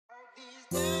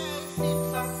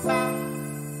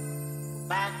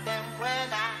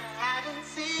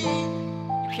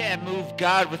can't move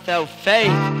God without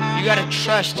faith. You gotta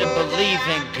trust and believe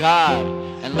in God,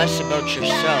 and less about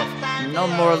yourself. No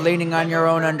more leaning on your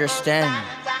own understanding.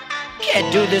 You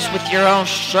can't do this with your own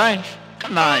strength.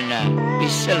 Come on now, be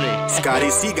silly. Scotty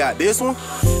C got this one.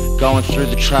 Going through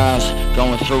the trials,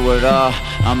 going through it all,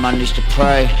 on my knees to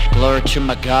pray, glory to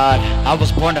my God. I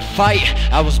was born to fight,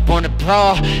 I was born to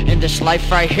brawl. In this life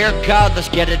right here, God, let's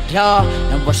get it all.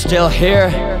 And we're still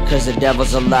here, cause the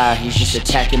devil's a lie. He's just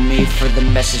attacking me for the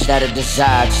message that I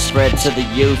desire to spread to the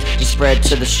youth, to spread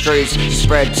to the streets, to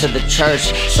spread to the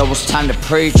church. So it's time to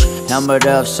preach, helmet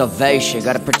of salvation.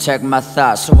 Gotta protect my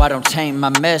thoughts so I don't taint my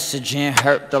message and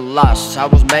hurt the lost. I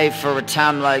was made for a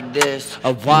time like this,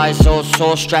 a wise old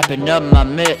soul strapping up my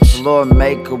mitts. Lord,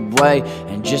 make a way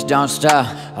and just don't stop.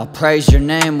 I'll praise your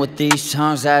name with these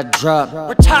songs I drop.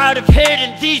 We're tired of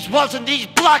hitting these walls and these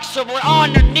blocks, so we're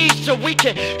on our knees so we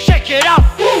can shake it up.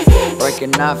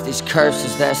 Breaking off these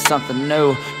curses, that's something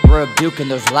new. Rebuking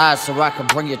those lies so I can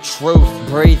bring you truth.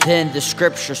 Breathe in the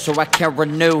scripture so I can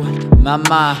renew my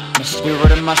mind, my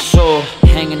spirit and my soul.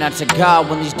 Hanging out to God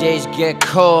when these days get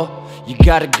cold. You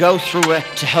gotta go through it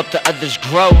to help the others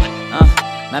grow.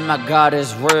 Man, my God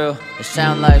is real. They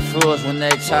sound like fools when they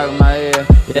talk in my ear.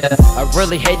 Yeah, I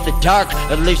really hate the dark,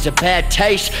 it leaves a bad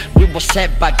taste. We were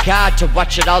sent by God to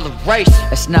watch it all erase.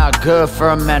 It's not good for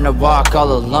a man to walk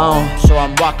all alone. So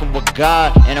I'm walking with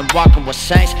God, and I'm walking with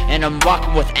saints, and I'm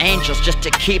walking with angels, just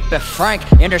to keep it frank.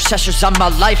 Intercessors on my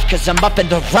life, cause I'm up in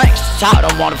the ranks. I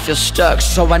don't wanna feel stuck,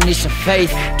 so I need some faith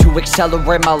to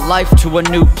accelerate my life to a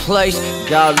new place.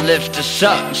 God lift us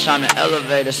up, it's time to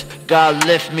elevate us. God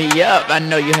lift me up, I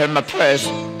know you heard my prayers.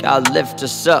 God lift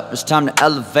us up, it's time to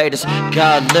elevate us.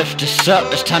 God lift us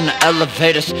up, it's time to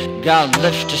elevate us. God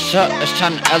lift us up, it's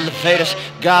time to elevate us.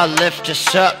 God lift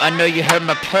us up, I know you heard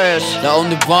my prayers. The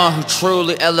only one who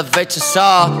truly elevates us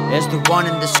all is the one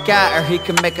in the sky, or he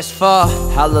can make us fall.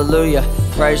 Hallelujah,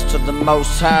 praise to the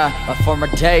Most High. My former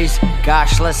days,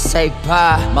 gosh, let's say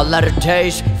bye. My latter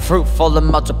days, fruitful and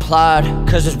multiplied,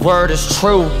 cause his word is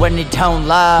true when he don't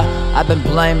lie. I've been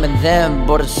blaming them,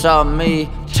 but it's all me.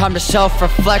 Time to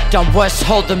self-reflect on what's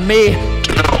holding me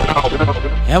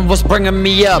and what's bringing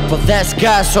me up. Well, that's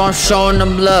God, so I'm showing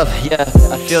them love. Yeah,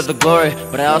 I feel the glory,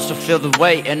 but I also feel the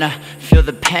weight, and I feel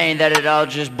the pain that it all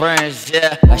just brings.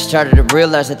 Yeah, I started to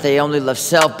realize that they only love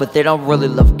self, but they don't really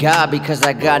love God, because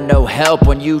I got no help.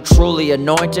 When you truly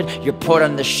anointed, you're put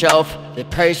on the shelf. They're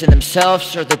praising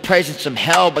themselves, or they're praising some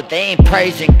hell, but they ain't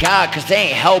praising God, cause they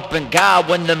ain't helping God.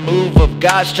 When the move of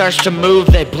God starts to move,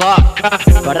 they block God.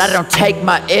 But I don't take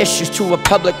my issues to a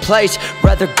public place,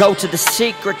 rather go to the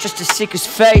secret just to seek his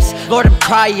face. Lord, I'm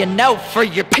crying out for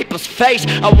your people's face.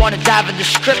 I wanna dive in the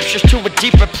scriptures to a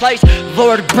deeper place.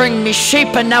 Lord, bring me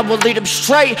sheep and I will lead them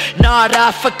straight, not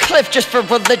off a cliff just for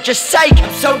religious sake.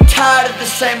 I'm so tired of the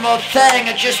same old thing,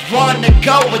 I just wanna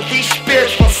go where these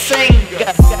spirits will sing.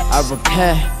 I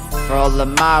repent for all of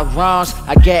my wrongs.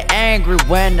 I get angry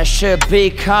when I should be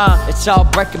calm. It's all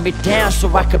breaking me down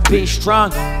so I could be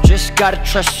strong. Just gotta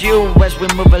trust you as we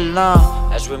move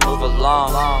along. As we move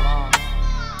along.